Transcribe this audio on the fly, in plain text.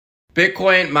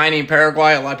Bitcoin mining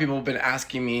Paraguay. A lot of people have been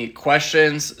asking me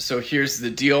questions. So here's the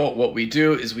deal. What we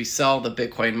do is we sell the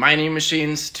Bitcoin mining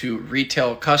machines to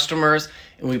retail customers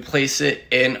and we place it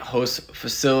in host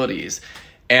facilities.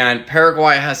 And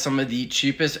Paraguay has some of the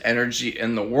cheapest energy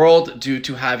in the world due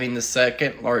to having the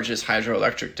second largest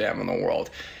hydroelectric dam in the world.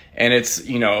 And it's,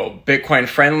 Bitcoin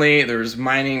friendly. There's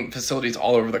mining facilities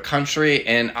all over the country.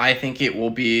 And I think it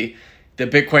will be the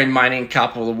Bitcoin mining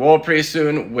capital of the world pretty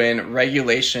soon when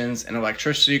regulations and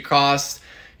electricity costs,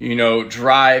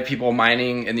 drive people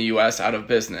mining in the US out of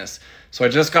business. So I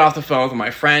just got off the phone with my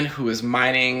friend who is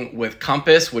mining with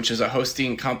Compass, which is a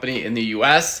hosting company in the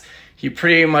US. He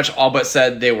pretty much all but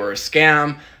said they were a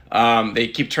scam. They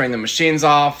keep turning the machines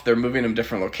off. They're moving them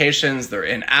different locations. They're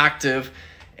inactive.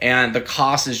 And the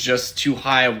cost is just too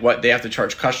high of what they have to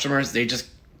charge customers. They just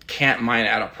can't mine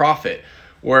at a profit.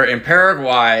 Where in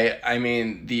Paraguay,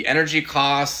 the energy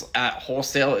costs at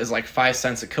wholesale is like 5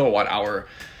 cents a kilowatt hour.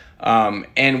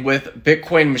 And with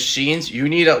Bitcoin machines, you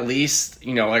need at least,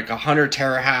 like 100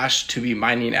 terahash to be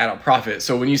mining at a profit.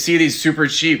 So when you see these super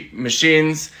cheap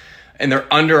machines and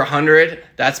they're under 100,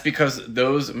 that's because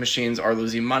those machines are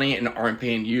losing money and aren't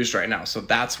being used right now. So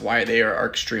that's why they are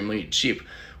extremely cheap.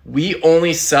 We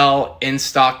only sell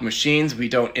in-stock machines. We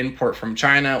don't import from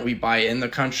China. We buy in the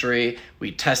country,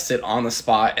 we test it on the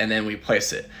spot, and then we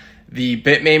place it. The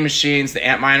Bitmain machines, the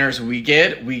Antminers we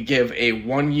give a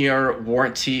 1-year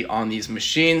warranty on these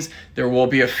machines. There will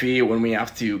be a fee when we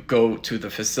have to go to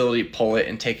the facility, pull it,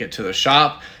 and take it to the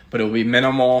shop, but it will be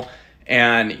minimal.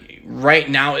 And right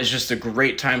now is just a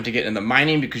great time to get into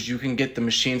mining because you can get the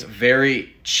machines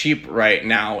very cheap right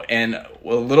now. And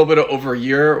a little bit of over a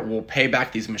year will pay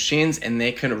back these machines and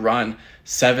they can run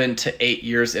 7 to 8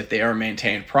 years if they are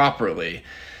maintained properly.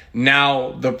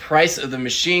 Now, the price of the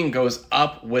machine goes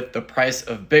up with the price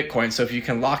of Bitcoin. So if you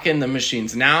can lock in the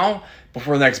machines now,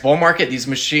 before the next bull market, these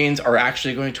machines are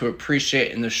actually going to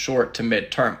appreciate in the short to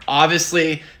mid term.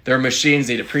 Obviously, they're machines,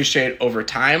 they depreciate over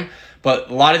time.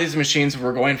 But a lot of these machines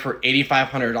were going for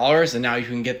 $8,500 and now you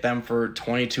can get them for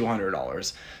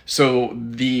 $2,200. So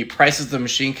the price of the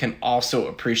machine can also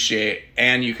appreciate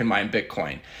and you can mine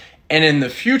Bitcoin. And in the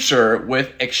future,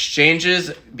 with exchanges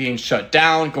being shut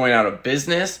down, going out of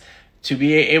business, to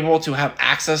be able to have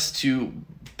access to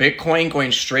Bitcoin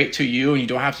going straight to you and you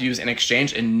don't have to use an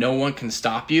exchange and no one can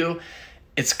stop you,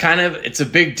 it's a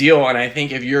big deal. And I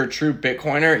think if you're a true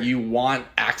Bitcoiner, you want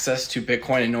access to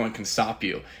Bitcoin and no one can stop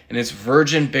you. And it's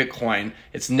virgin Bitcoin.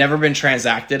 It's never been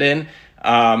transacted in.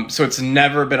 So it's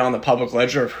never been on the public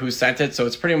ledger of who sent it. So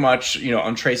it's pretty much,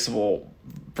 untraceable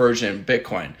virgin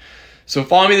Bitcoin. So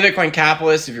follow me, the Bitcoin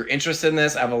Capitalist. If you're interested in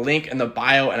this, I have a link in the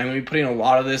bio and I'm gonna be putting a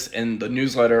lot of this in the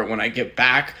newsletter when I get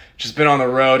back. Just been on the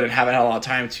road and haven't had a lot of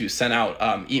time to send out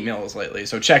emails lately.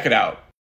 So check it out.